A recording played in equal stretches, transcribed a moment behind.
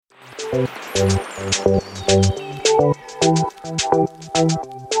Okay,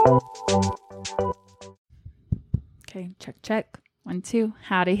 check. 1, 2.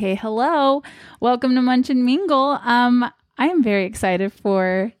 Howdy, hey, hello. Welcome to Munch and Mingle. I am very excited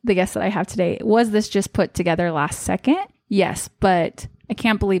for the guest that I have today. Was this just put together last second? Yes, but I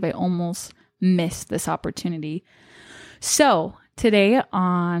can't believe I almost missed this opportunity. So today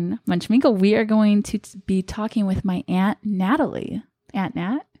on Munch and Mingle, we are going to be talking with my Aunt Natalie. Aunt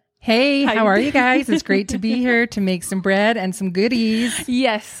Nat? Hey, how are you guys? It's great to be here to make some bread and some goodies.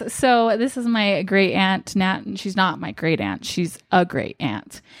 Yes. So this is my great aunt, Nat. And she's not my great aunt. She's a great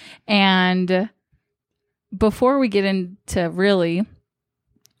aunt. And before we get into really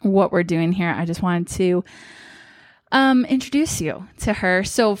what we're doing here, I just wanted to introduce you to her.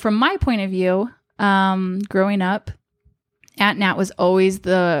 So from my point of view, growing up, Aunt Nat was always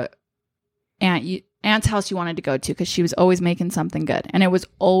the aunt's house you wanted to go to because she was always making something good and it was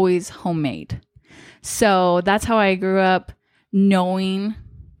always homemade. So that's how I grew up, knowing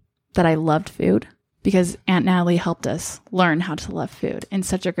that I loved food because Aunt Natalie helped us learn how to love food in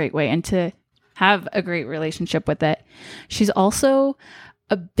such a great way and to have a great relationship with it. She's also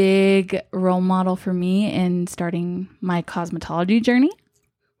a big role model for me in starting my cosmetology journey.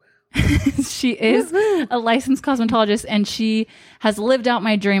 She is a licensed cosmetologist and she has lived out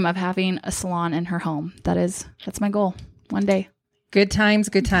my dream of having a salon in her home. That's my goal one day. Good times.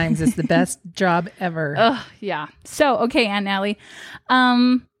 It's the best job ever. Yeah. So, okay, Aunt Natalie,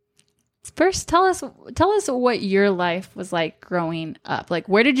 first tell us what your life was like growing up. Like,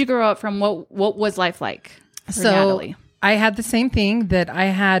 where did you grow up from? What was life like for Natalie? I had the same thing, that I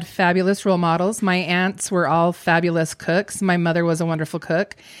had fabulous role models. My aunts were all fabulous cooks. My mother was a wonderful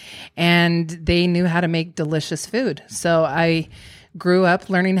cook, and they knew how to make delicious food. So I grew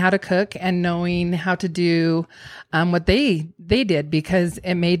up learning how to cook and knowing how to do what they did because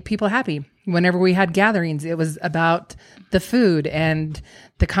it made people happy. Whenever we had gatherings, it was about the food and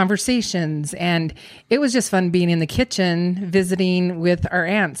the conversations. And it was just fun being in the kitchen, visiting with our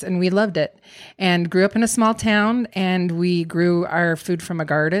aunts, and we loved it. And grew up in a small town, and we grew our food from a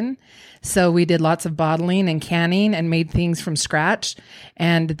garden. So we did lots of bottling and canning and made things from scratch.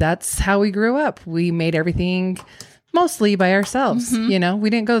 And that's how we grew up. We made everything mostly by ourselves. Mm-hmm. You know,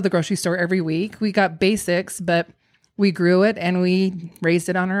 we didn't go to the grocery store every week. We got basics, but we grew it and we raised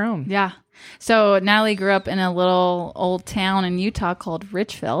it on our own. Yeah. So Natalie grew up in a little old town in Utah called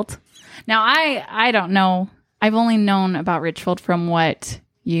Richfield. Now I don't know. I've only known about Richfield from what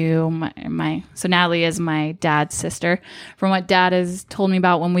so Natalie is my dad's sister. From what Dad has told me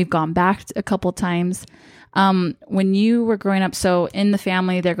about when we've gone back a couple times. When you were growing up, so in the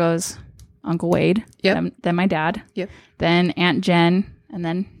family there goes Uncle Wade, yep. Then my dad, yep. Then Aunt Jen, and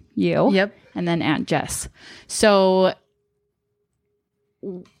then you, yep. And then Aunt Jess. So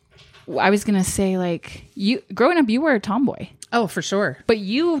I was going to say, like, you growing up, you were a tomboy. Oh, for sure. But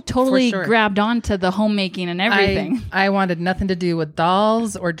you totally grabbed onto the homemaking and everything. I wanted nothing to do with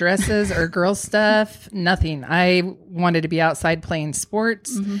dolls or dresses or girl stuff. Nothing. I wanted to be outside playing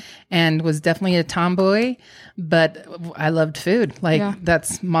sports and was definitely a tomboy, but I loved food.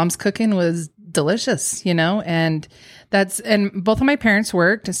 That's mom's cooking was delicious, you know, and both of my parents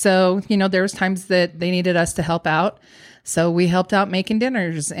worked. So, you know, there was times that they needed us to help out. So we helped out making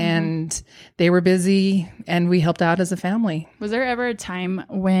dinners and they were busy and we helped out as a family. Was there ever a time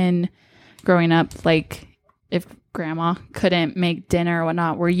when growing up, like if grandma couldn't make dinner or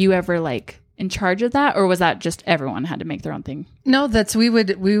whatnot, were you ever like in charge of that? Or was that just everyone had to make their own thing? No, we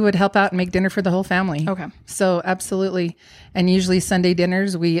would help out and make dinner for the whole family. Okay. So absolutely. And usually Sunday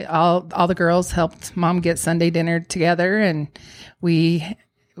dinners, all the girls helped mom get Sunday dinner together and we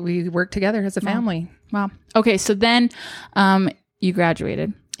worked together as a family. Wow. Okay. So then you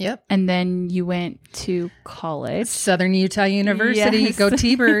graduated. Yep. And then you went to college. Southern Utah University. Yes. Go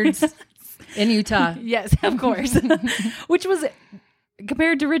T-Birds in Utah. Yes, of course. Which was,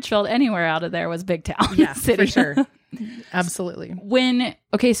 compared to Richfield, anywhere out of there was big town. Yeah, city. For sure. Absolutely.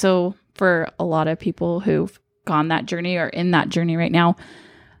 So for a lot of people who've gone that journey or in that journey right now,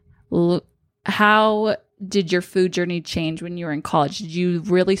 how did your food journey change when you were in college? Did you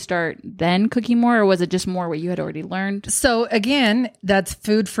really start then cooking more, or was it just more what you had already learned? So again, that's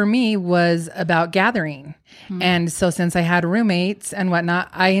food for me was about gathering. And so since I had roommates and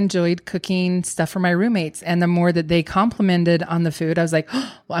whatnot, I enjoyed cooking stuff for my roommates. And the more that they complimented on the food, I was like,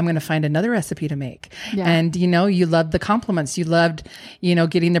 oh, well, I'm going to find another recipe to make. Yeah. And, you know, you loved the compliments. You loved, you know,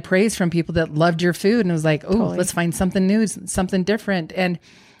 getting the praise from people that loved your food. And it was like, oh, totally. Let's find something new, something different. And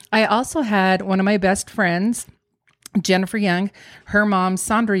I also had one of my best friends Jennifer Young, her mom,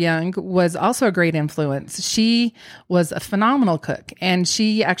 Sandra Young, was also a great influence. She was a phenomenal cook, and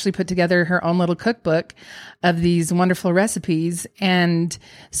she actually put together her own little cookbook of these wonderful recipes. And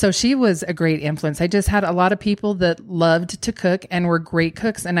so she was a great influence. I just had a lot of people that loved to cook and were great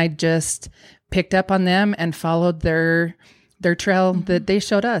cooks, and I just picked up on them and followed their trail that they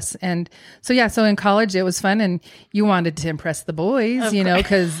showed us. And so, yeah, so in college it was fun, and you wanted to impress the boys,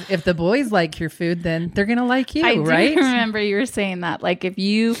 because if the boys like your food, then they're going to like you, right? I do remember you were saying that, like if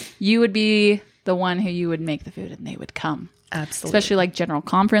you would be the one who you would make the food and they would come. Absolutely. Especially like general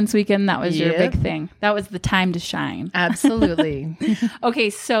conference weekend. That was your big thing. That was the time to shine. Absolutely.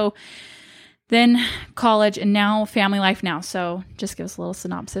 Okay. So then college and now family life now. So just give us a little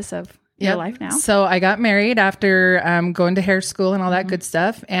synopsis of your life now. So I got married after going to hair school and all that good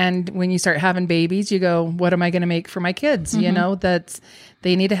stuff. And when you start having babies, you go, what am I going to make for my kids?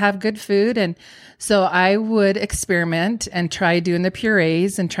 They need to have good food. And so I would experiment and try doing the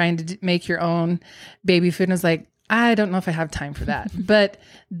purees and trying to make your own baby food. And I was like, I don't know if I have time for that. But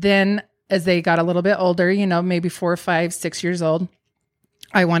then as they got a little bit older, maybe 4, 5, 6 years old,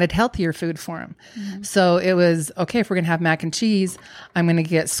 I wanted healthier food for them. So it was, okay, if we're going to have mac and cheese, I'm going to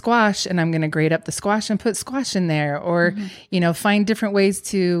get squash and I'm going to grate up the squash and put squash in there, or, find different ways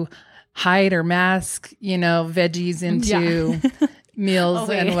to hide or mask, veggies into meals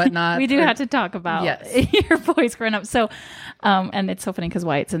and whatnot. We do have to talk about your boys growing up. So, and it's so funny because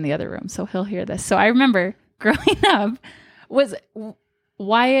Wyatt's in the other room, so he'll hear this. So I remember growing up, was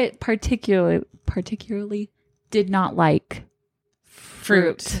Wyatt particularly did not like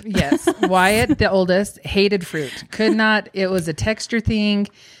fruit. Yes. Wyatt, the oldest, hated fruit. It was a texture thing,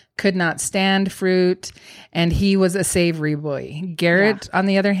 could not stand fruit. And he was a savory boy. Garrett, on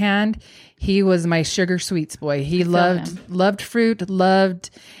the other hand, he was my sugar sweets boy. He loved fruit, loved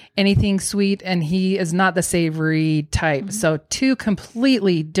anything sweet. And he is not the savory type. So 2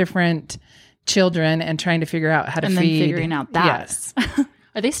 completely different children, and trying to figure out how to feed. And then figuring out that. Yes.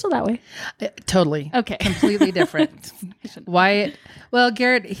 Are they still that way? Totally. Okay. Completely different. Wyatt,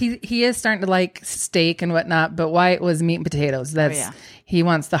 Garrett, he is starting to like steak and whatnot, but Wyatt was meat and potatoes. He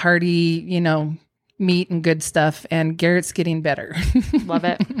wants the hearty, meat and good stuff, and Garrett's getting better. Love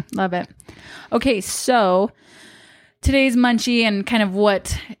it. Love it. Okay, so today's munchie and kind of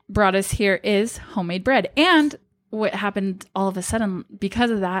what brought us here is homemade bread. And what happened all of a sudden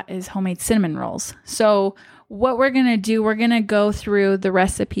because of that is homemade cinnamon rolls. So what we're going to do, we're going to go through the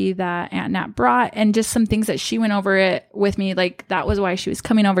recipe that Aunt Nat brought and just some things that she went over it with me. Like that was why she was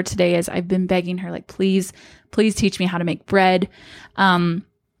coming over today, is I've been begging her, like, please teach me how to make bread. And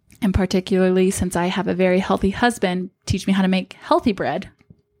particularly since I have a very healthy husband, teach me how to make healthy bread,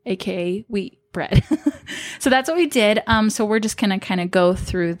 AKA wheat bread. So that's what we did. So we're just going to kind of go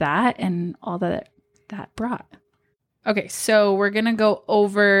through that and all that brought. Okay, so we're going to go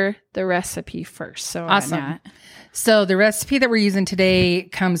over the recipe first. So awesome. So the recipe that we're using today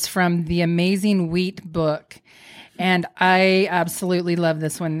comes from the Amazing Wheat book. And I absolutely love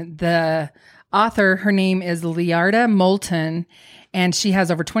this one. The author, her name is Liarda Moulton, and she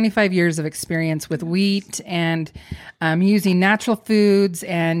has over 25 years of experience with wheat and using natural foods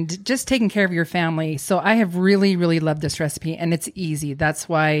and just taking care of your family. So I have really, really loved this recipe, and it's easy. That's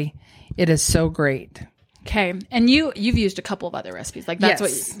why it is so great. Okay. And you've used a couple of other recipes. Like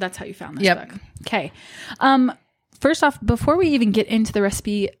that's how you found this book. Okay. First off, before we even get into the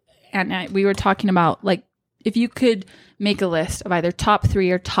recipe, and we were talking about, like, if you could make a list of either top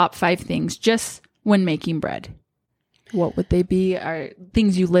 3 or top 5 things just when making bread, what would they be? Are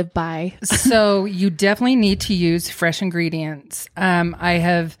things you live by? So you definitely need to use fresh ingredients. I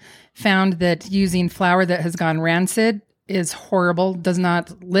have found that using flour that has gone rancid is horrible, does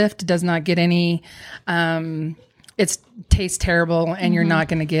not lift, does not get any, it tastes terrible, and you're not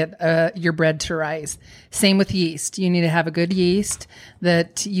going to get your bread to rise. Same with yeast. You need to have a good yeast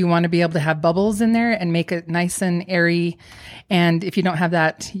that you want to be able to have bubbles in there and make it nice and airy. And if you don't have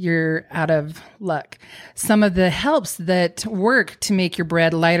that, you're out of luck. Some of the helps that work to make your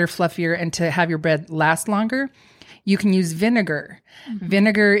bread lighter, fluffier, and to have your bread last longer, you can use vinegar.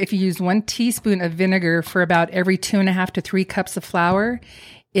 Vinegar, if you use 1 teaspoon of vinegar for about every 2.5 to 3 cups of flour,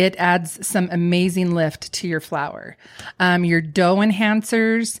 it adds some amazing lift to your flour. Your dough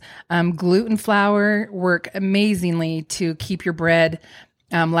enhancers, gluten flour work amazingly to keep your bread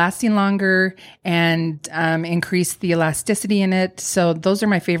lasting longer and increase the elasticity in it. So those are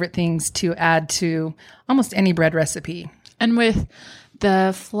my favorite things to add to almost any bread recipe. And with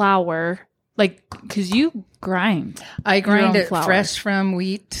the flour, like, because you grind. I grind it fresh from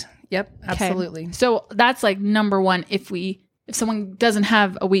wheat. Yep, absolutely. Okay. So that's like number one. If if someone doesn't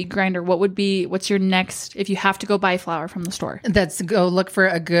have a wheat grinder, what's your next, if you have to go buy flour from the store? That's go look for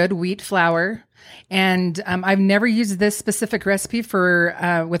a good wheat flour. And I've never used this specific recipe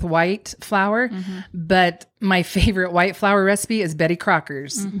for with white flour, but my favorite white flour recipe is Betty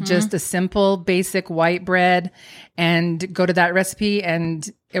Crocker's. Just a simple, basic white bread, and go to that recipe, and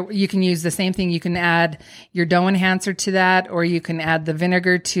you can use the same thing. You can add your dough enhancer to that, or you can add the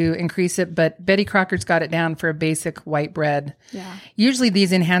vinegar to increase it. But Betty Crocker's got it down for a basic white bread. Yeah. Usually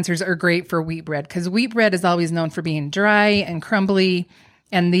these enhancers are great for wheat bread because wheat bread is always known for being dry and crumbly.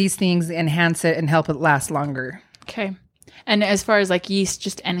 And these things enhance it and help it last longer. Okay. And as far as like yeast,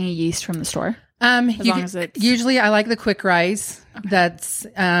 just any yeast from the store? Usually I like the quick rise. Okay. That's,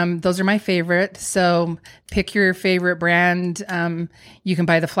 those are my favorite. So pick your favorite brand. You can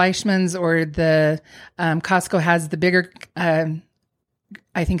buy the Fleischmann's, or the, Costco has the bigger, I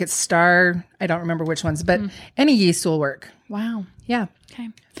think it's Star. I don't remember which ones, but any yeast will work. Wow. Yeah. Okay.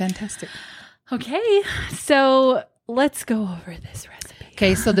 Fantastic. Okay. So let's go over this recipe.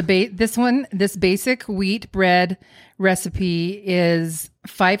 Okay, so this basic wheat bread recipe is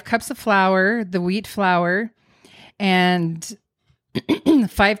 5 cups of flour, the wheat flour, and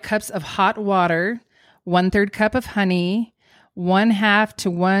 5 cups of hot water, 1/3 cup of honey, 1/2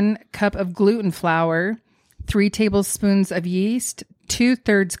 to 1 cup of gluten flour, 3 tablespoons of yeast,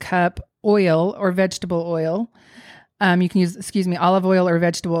 2/3 cup oil or vegetable oil. You can use, olive oil or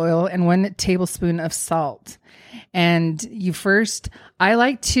vegetable oil, and 1 tablespoon of salt. And I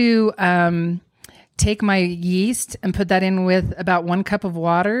like to take my yeast and put that in with about 1 cup of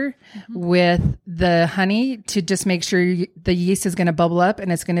water with the honey to just make sure the yeast is going to bubble up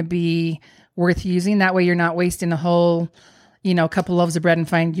and it's going to be worth using. That way you're not wasting a whole, couple loaves of bread and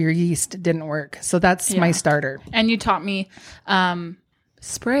find your yeast didn't work. So that's my starter. And you taught me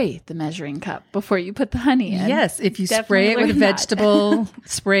spray the measuring cup before you put the honey in. Yes, if you spray it with a vegetable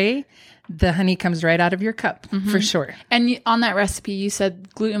spray, the honey comes right out of your cup for sure. And on that recipe, you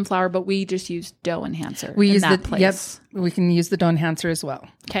said gluten flour, but we just use dough enhancer. We can use the dough enhancer as well.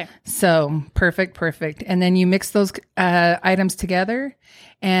 Okay. So perfect. And then you mix those items together.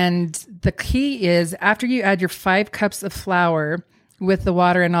 And the key is after you add your 5 cups of flour with the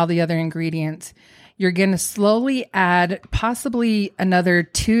water and all the other ingredients, you're going to slowly add possibly another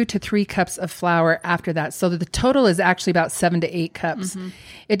 2 to 3 cups of flour after that. So the total is actually about 7 to 8 cups.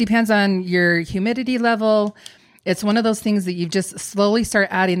 It depends on your humidity level. It's one of those things that you just slowly start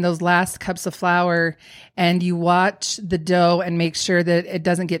adding those last cups of flour, and you watch the dough and make sure that it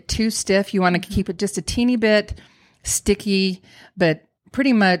doesn't get too stiff. You want to keep it just a teeny bit sticky, but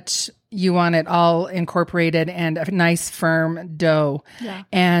pretty much you want it all incorporated and a nice firm dough. Yeah.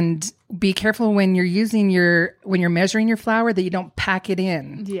 And be careful when you're measuring your flour that you don't pack it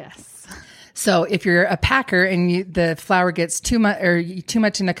in. Yes. So if you're a packer and the flour gets too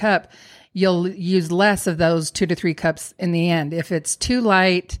much in a cup, you'll use less of those 2 to 3 cups in the end. If it's too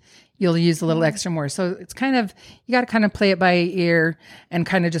light, you'll use a little extra more. So it's you got to kind of play it by ear and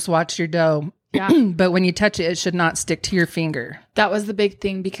kind of just watch your dough. Yeah. But when you touch it, it should not stick to your finger. That was the big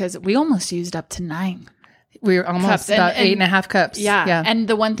thing because we almost used up to 9. We were almost about 8.5 cups. Yeah. And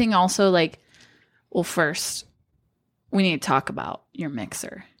the one thing also first, we need to talk about your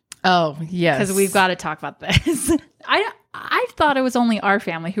mixer. Oh, yes. Because we've got to talk about this. I thought it was only our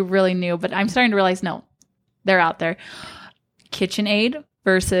family who really knew, but I'm starting to realize, no, they're out there. KitchenAid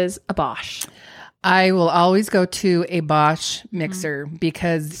versus a Bosch. I will always go to a Bosch mixer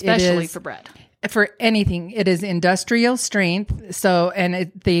because especially for bread. For anything, it is industrial strength. So,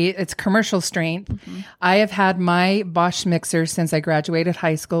 and it's commercial strength. I have had my Bosch mixer since I graduated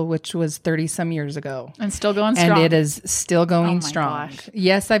high school, which was 30 some years ago. And still going strong. And it is still going strong. Gosh.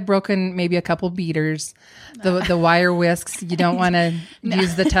 Yes, I've broken maybe a couple beaters. The wire whisks, you don't want to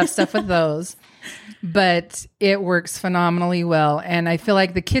use the tough stuff with those. But it works phenomenally well. And I feel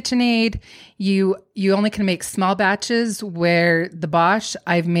like the KitchenAid, you only can make small batches, where the Bosch,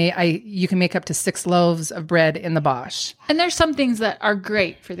 you can make up to 6 loaves of bread in the Bosch. And there's some things that are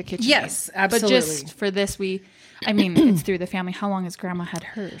great for the KitchenAid. Yes, absolutely. But just for this, it's through the family. How long has Grandma had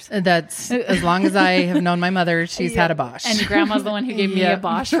hers? That's as long as I have known my mother, she's had a Bosch. And Grandma's the one who gave me a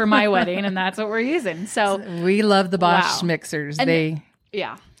Bosch for my wedding, and that's what we're using. So we love the Bosch mixers.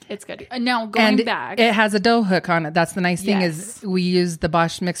 Yeah. It's good. Now, going back. It has a dough hook on it. That's the nice thing is we use the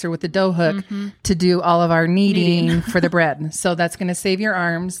Bosch mixer with the dough hook to do all of our kneading for the bread. So that's going to save your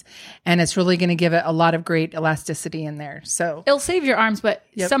arms, and it's really going to give it a lot of great elasticity in there. So it'll save your arms, but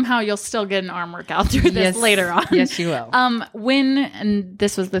somehow you'll still get an arm workout through this later on. Yes, you will. And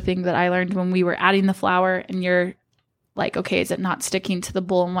this was the thing that I learned when we were adding the flour, and you're like, okay, is it not sticking to the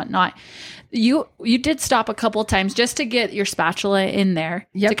bowl and whatnot? You did stop a couple times just to get your spatula in there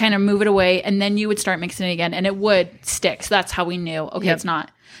to kind of move it away. And then you would start mixing it again and it would stick. So that's how we knew, okay, it's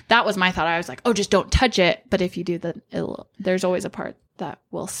not. That was my thought. I was like, oh, just don't touch it. But if you do that, there's always a part that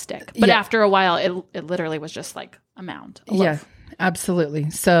will stick. But after a while, it literally was just like a mound. Yeah, absolutely.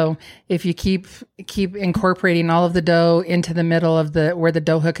 So if you keep incorporating all of the dough into the middle of where the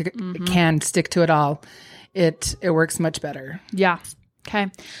dough hook can stick to it all, it works much better. Yeah.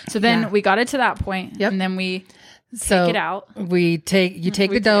 Okay. So then we got it to that point, and then we take it out. You take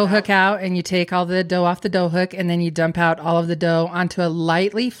the dough hook out, and you take all the dough off the dough hook, and then you dump out all of the dough onto a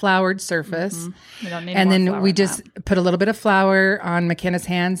lightly floured surface. We don't need and more then flour we in just put a little bit of flour on McKenna's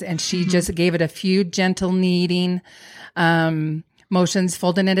hands, and she just gave it a few gentle kneading motions,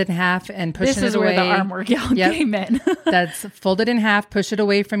 folding it in half and pushing it away. This is where the arm workout came in. That's fold it in half, push it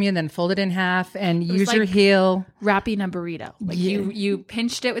away from you, and then fold it in half, and use your heel. Wrapping a burrito. Like you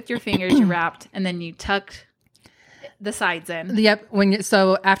pinched it with your fingers, you wrapped, and then you tucked the sides in. Yep.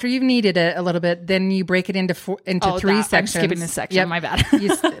 So after you've kneaded it a little bit, then you break it into three sections. I'm skipping this section. My bad.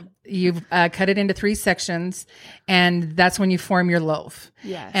 You've cut it into 3 sections, and that's when you form your loaf.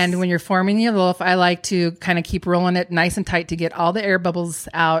 Yes. And when you're forming your loaf, I like to kind of keep rolling it nice and tight to get all the air bubbles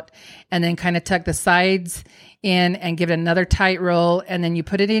out, and then kind of tuck the sides in and give it another tight roll, and then you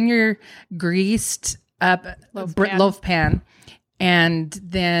put it in your greased up loaf pan. And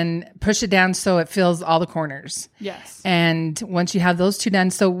then push it down so it fills all the corners. Yes. And once you have those 2 done,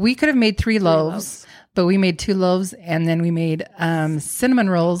 so we could have made 3 loaves, but we made 2 loaves, and then we made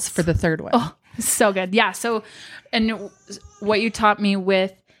cinnamon rolls for the 3rd one. Oh, so good. Yeah. So, and what you taught me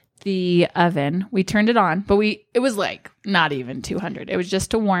with the oven, we turned it on, but it was like not even 200. It was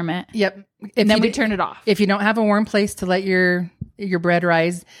just to warm it. Yep. And then we turned it off. If you don't have a warm place to let your bread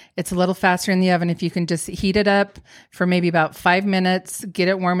rise, it's a little faster in the oven. If you can just heat it up for maybe about 5 minutes, get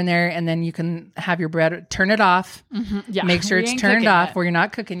it warm in there, and then you can have your bread, turn it off. Yeah. Make sure it's turned off where you're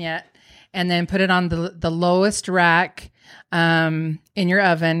not cooking yet. And then put it on the lowest rack in your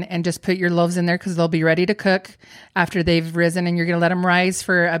oven, and just put your loaves in there because they'll be ready to cook after they've risen, and you're going to let them rise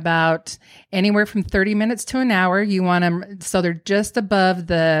for about anywhere from 30 minutes to an hour. You want them so they're just above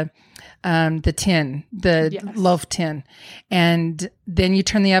the tin, loaf tin. And then you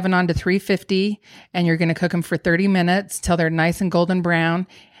turn the oven on to 350, and you're going to cook them for 30 minutes till they're nice and golden brown.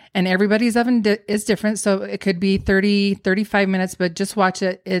 And everybody's oven is different. So it could be 30, 35 minutes, but just watch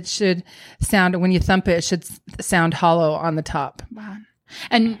it. It should sound, when you thump it, it should sound hollow on the top. Wow.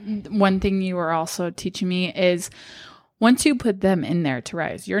 And one thing you were also teaching me is once you put them in there to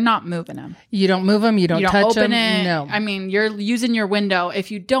rise, you're not moving them. You don't move them. You don't touch open them. It. No. I mean, you're using your window. If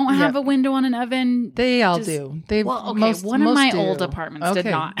you don't have a window on an oven, they all do. One of my old apartments did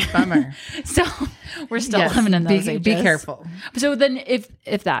not. Bummer. So we're still living in those ages. Be careful. So then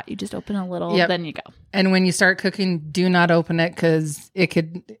if that, you just open a little, then you go. And when you start cooking, do not open it because it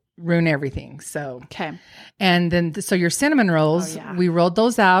could ruin everything. So, okay. And then, so your cinnamon rolls, we rolled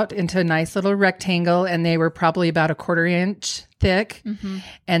those out into a nice little rectangle, and they were probably about 1/4 inch thick.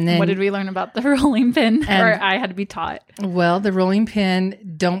 And then, what did we learn about the rolling pin? Or I had to be taught? Well, the rolling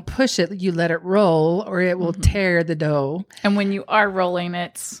pin, don't push it. You let it roll, or it will tear the dough. And when you are rolling,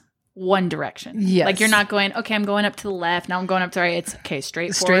 it's one direction. Yes. Like you're not going, okay, I'm going up to the left. Now I'm going up to the right. It's okay,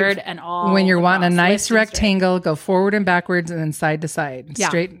 straight forward and all. When you're wanting a nice rectangle, go forward and backwards and then side to side. Yeah.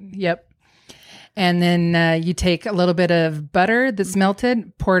 Straight. Yep. And then you take a little bit of butter that's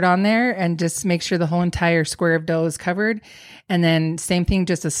melted, pour it on there, and just make sure the whole entire square of dough is covered. And then same thing,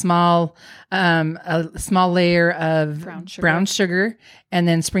 just a small layer of brown sugar, and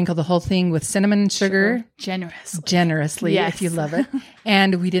then sprinkle the whole thing with cinnamon sugar. Generously, if you love it.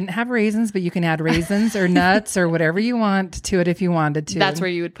 And we didn't have raisins, but you can add raisins or nuts or whatever you want to it if you wanted to. That's where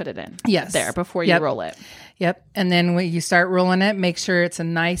you would put it in. Yes. There, before you roll it. Yep. And then when you start rolling it, make sure it's a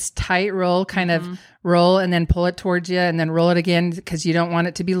nice tight roll, kind of roll and then pull it towards you and then roll it again because you don't want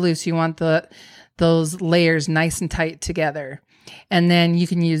it to be loose. You want those layers nice and tight together. And then you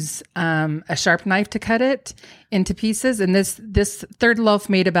can use a sharp knife to cut it into pieces. And this third loaf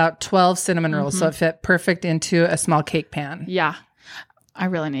made about 12 cinnamon rolls, so it fit perfect into a small cake pan. Yeah. I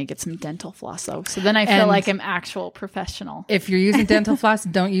really need to get some dental floss though. So then I feel like I'm actual professional. If you're using dental floss,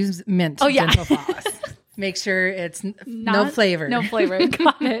 don't use mint dental floss. Make sure it's no flavor. No flavor.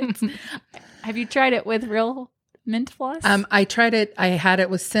 Got it. Have you tried it with real mint floss? I tried it. I had it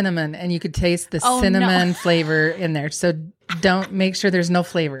with cinnamon, and you could taste the cinnamon flavor in there. So don't make sure there's no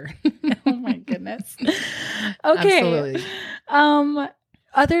flavor. Oh my goodness. Okay. Absolutely.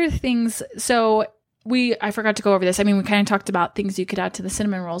 Other things. So I forgot to go over this. I mean, we kind of talked about things you could add to the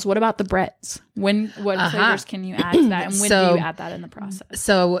cinnamon rolls. What about the breads? What flavors can you add to that? And when do you add that in the process?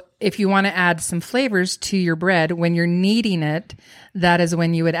 So if you want to add some flavors to your bread, when you're kneading it, that is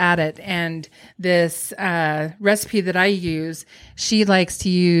when you would add it. And this recipe that I use, she likes to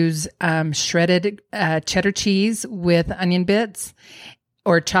use shredded cheddar cheese with onion bits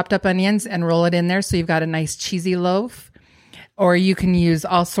or chopped up onions and roll it in there. So you've got a nice cheesy loaf. Or you can use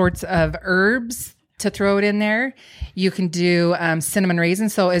all sorts of herbs to throw it in there. You can do cinnamon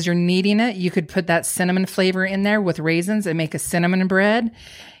raisins. So as you're kneading it, you could put that cinnamon flavor in there with raisins and make a cinnamon bread.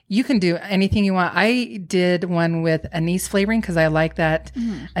 You can do anything you want. I did one with anise flavoring because I like that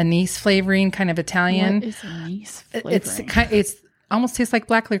anise flavoring, kind of Italian. What is anise flavoring? It's almost tastes like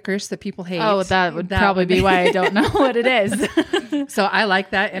black licorice that people hate. Oh, that would probably be why I don't know what it is. So I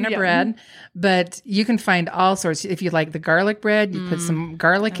like that in a bread, but you can find all sorts. If you like the garlic bread, you put some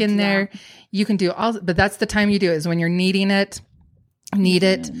garlic in there. You can do all, but that's the time you do it is when you're kneading it. Knead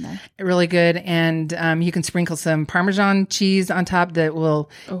it really good. And you can sprinkle some Parmesan cheese on top that will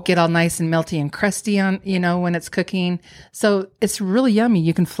get all nice and melty and crusty on, when it's cooking. So it's really yummy.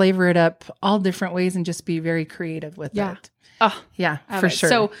 You can flavor it up all different ways and just be very creative with it. Oh, yeah, for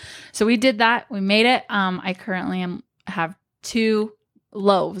sure. So we did that. We made it. I currently have 2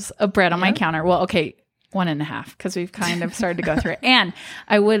 loaves of bread on my counter. Well, okay, 1.5 because we've kind of started to go through it. And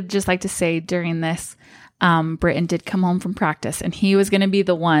I would just like to say during this, Britton did come home from practice and he was going to be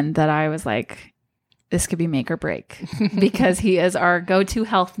the one that I was like, this could be make or break because he is our go-to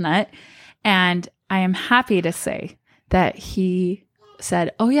health nut. And I am happy to say that he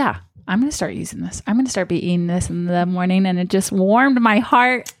said, oh yeah, I'm going to start using this. I'm going to start eating this in the morning. And it just warmed my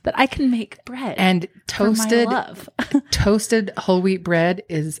heart that I can make bread. And toasted whole wheat bread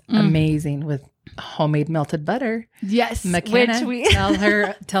is amazing with homemade melted butter. Yes.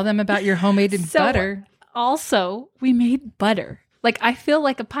 McKenna, tell them about your homemade butter. Also, we made butter. Like, I feel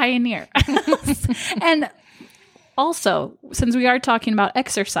like a pioneer. And also, since we are talking about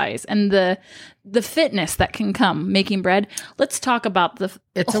exercise and the fitness that can come making bread, let's talk about the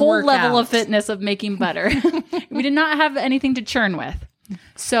whole level of fitness of making butter. We did not have anything to churn with.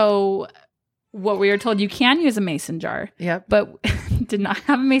 So what we were told, you can use a mason jar. Yep. But did not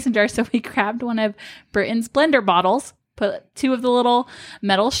have a mason jar, so we grabbed one of Britton's blender bottles, put 2 of the little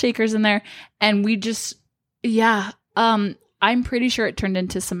metal shakers in there, and we just... I'm pretty sure it turned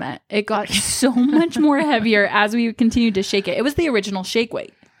into cement. It got so much more heavier as we continued to shake it. It was the original shake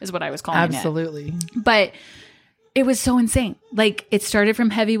weight, is what I was calling it. Absolutely. But it was so insane. Like, it started from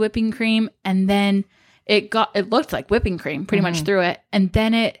heavy whipping cream, and then it looked like whipping cream pretty much through it, and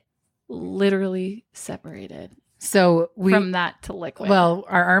then it literally separated. So from that to liquid. Well,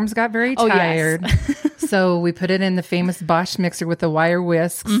 our arms got very tired. Yes. So we put it in the famous Bosch mixer with the wire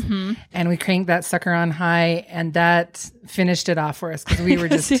whisks and we cranked that sucker on high, and that finished it off for us because we were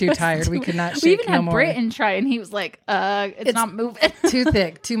just too tired. We could not shake we even no had more. Britton try, and he was like, it's not moving. Too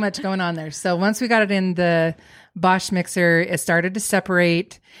thick, too much going on there. So once we got it in the Bosch mixer, it started to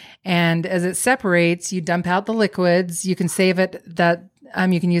separate. And as it separates, you dump out the liquids. You can save it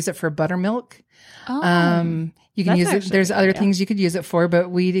you can use it for buttermilk. You can use it. There's other things you could use it for, but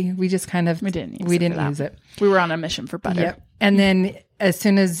we just kind of didn't use it. We were on a mission for butter. Yep. And then as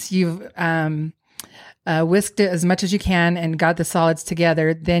soon as you've whisked it as much as you can and got the solids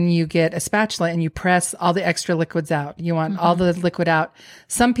together, then you get a spatula and you press all the extra liquids out. You want all the liquid out.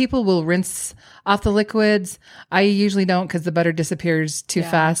 Some people will rinse off the liquids. I usually don't because the butter disappears too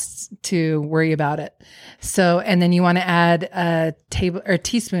fast to worry about it. So, and then you want to add a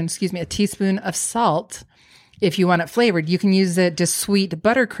teaspoon of salt. If you want it flavored, you can use it just sweet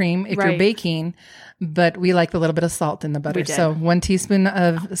buttercream if you're baking, but we like the little bit of salt in the butter. So 1 teaspoon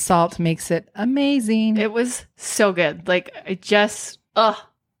of salt makes it amazing. It was so good. Like, I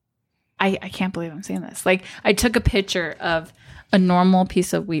can't believe I'm saying this. Like, I took a picture of a normal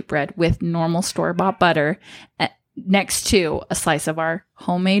piece of wheat bread with normal store-bought butter next to a slice of our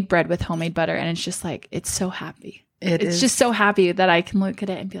homemade bread with homemade butter. And it's just like, it's so happy. It's just so happy that I can look at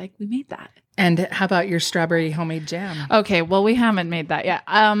it and be like, we made that. And how about your strawberry homemade jam? Okay, well, we haven't made that yet.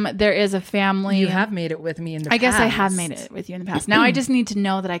 There is a family. You have made it with me in the past. I guess I have made it with you in the past. Now I just need to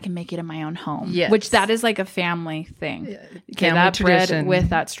know that I can make it in my own home. Yes. Which that is like a family thing. Okay, that tradition. Bread with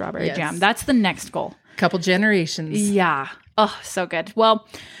that strawberry jam. That's the next goal. Couple generations. Yeah. Oh, so good. Well,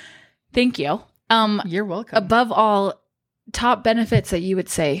 thank you. You're welcome. Above all, top benefits that you would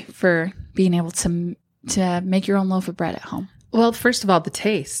say for being able to make your own loaf of bread at home. Well, first of all, the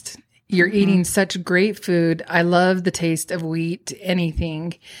taste. You're eating such great food. I love the taste of wheat,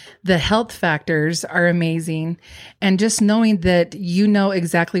 anything. The health factors are amazing. And just knowing that you know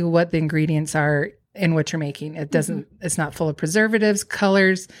exactly what the ingredients are in what you're making. It doesn't, it's not full of preservatives,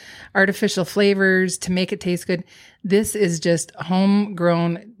 colors, artificial flavors to make it taste good. This is just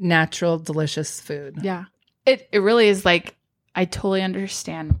homegrown, natural, delicious food. Yeah. It really is like, I totally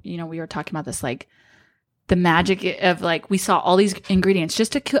understand. You know, we were talking about this, like the magic of like, we saw all these ingredients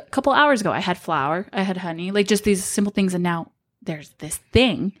just a couple hours ago. I had flour, I had honey, like just these simple things. And now there's this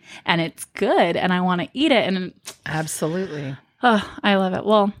thing and it's good and I want to eat it. And absolutely. Oh, I love it.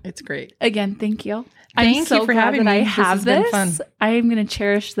 Well, it's great. Again, thank you. Thank I'm so you for glad having that me. I have this. this. Has been fun. I am going to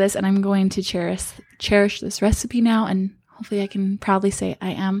cherish this and I'm going to cherish this recipe now. And hopefully I can proudly say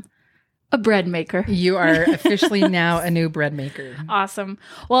I am a bread maker. You are officially now a new bread maker. Awesome.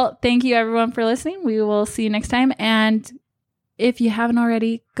 Well, thank you everyone for listening. We will see you next time. And if you haven't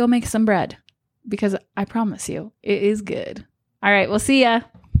already, go make some bread because I promise you it is good. All right. We'll see ya.